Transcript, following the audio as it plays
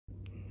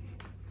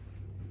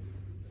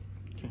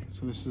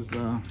So this is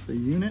the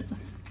unit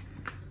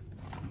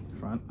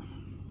front.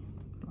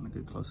 On a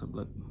good close-up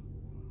look.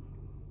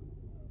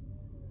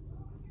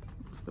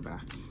 It's the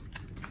back.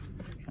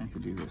 Trying to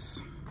do this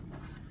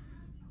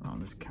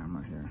around this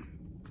camera here.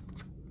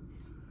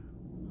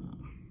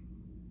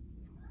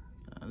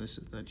 This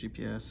is the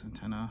GPS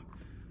antenna.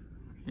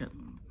 Yep,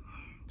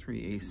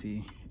 3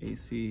 AC.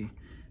 AC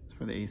is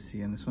for the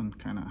AC, and this one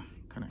kind of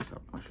connects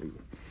up. I'll show you.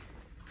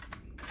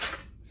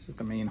 This is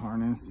the main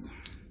harness.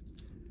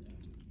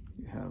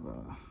 You have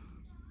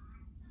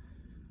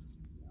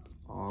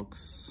aux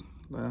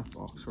left,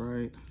 aux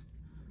right,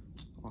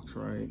 aux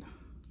right,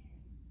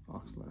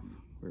 aux left.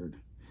 Weird.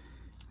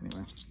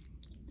 Anyway,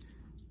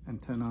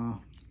 antenna.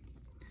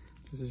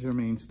 This is your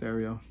main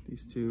stereo.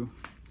 These two.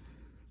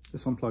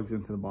 This one plugs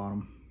into the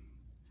bottom.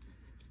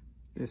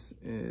 This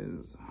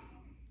is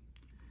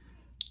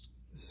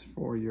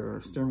for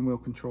your steering wheel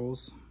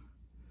controls.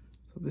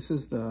 So this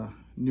is the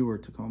newer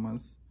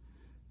Tacomas,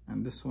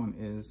 and this one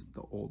is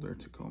the older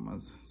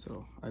Tacomas.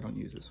 So I don't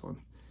use this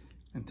one.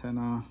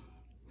 Antenna.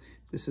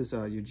 This is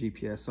your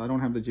GPS. So I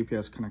don't have the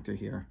GPS connector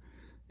here.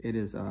 It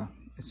is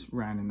it's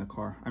ran in the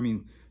car. I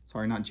mean,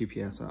 sorry, not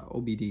GPS.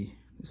 OBD.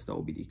 This is the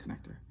OBD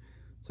connector.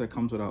 So it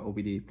comes with an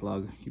OBD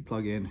plug. You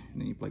plug in, and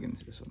then you plug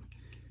into this one.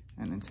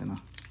 And antenna,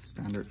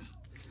 standard.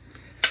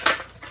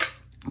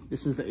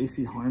 This is the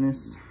AC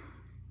harness.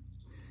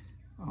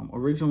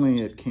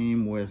 Originally it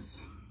came with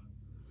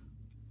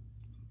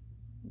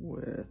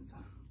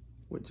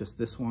just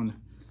this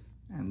one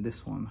and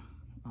this one.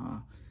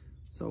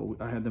 So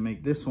I had to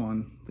make this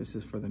one. This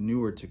is for the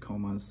newer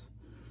Tacomas,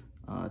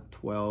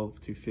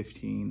 12 to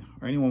 15,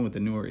 or anyone with the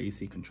newer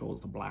AC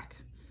controls, the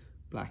black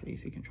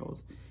AC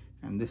controls.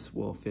 And this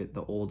will fit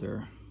the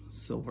older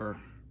silver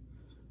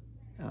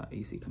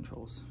AC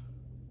controls.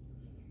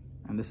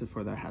 And this is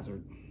for the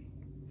hazard,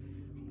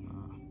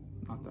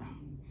 not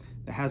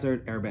the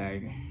hazard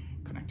airbag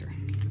connector.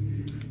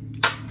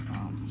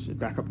 This is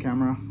backup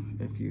camera.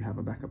 If you have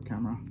a backup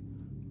camera,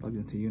 plugged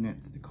into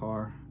unit, the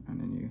car, and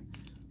then you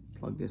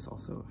plug this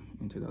also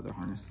into the other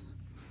harness.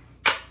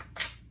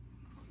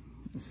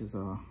 This is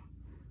a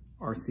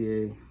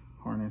RCA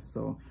harness.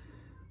 So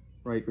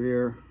right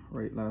rear,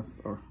 right left,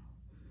 or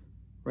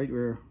right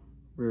rear,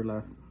 rear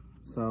left,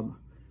 sub,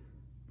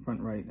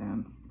 front right,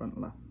 and front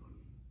left.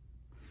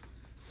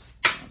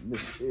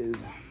 This is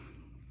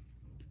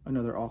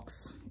another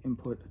aux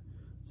input.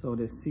 So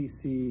the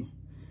CCDB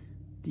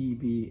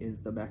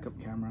is the backup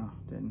camera,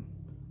 then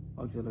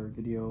auxiliary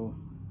video,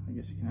 I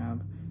guess you can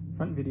have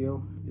front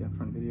video, yeah,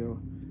 front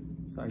video,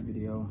 side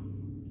video,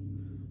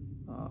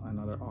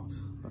 another aux,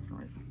 left and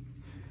right.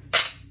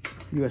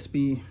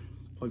 USB,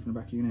 plugs in the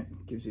back unit,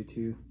 gives you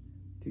two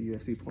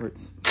USB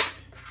ports.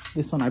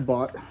 This one I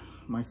bought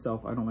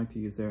myself. I don't like to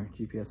use their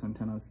GPS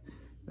antennas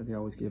that they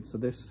always give. So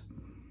this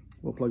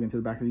will plug into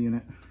the back of the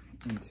unit,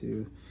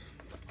 into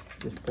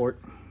this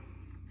port,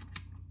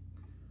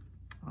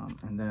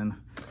 and then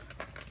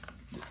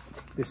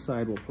this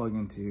side will plug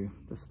into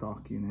the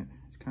stock unit.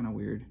 It's kind of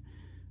weird,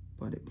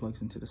 but it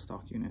plugs into the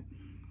stock unit.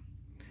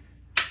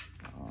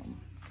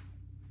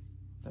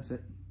 That's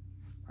it.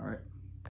 All right.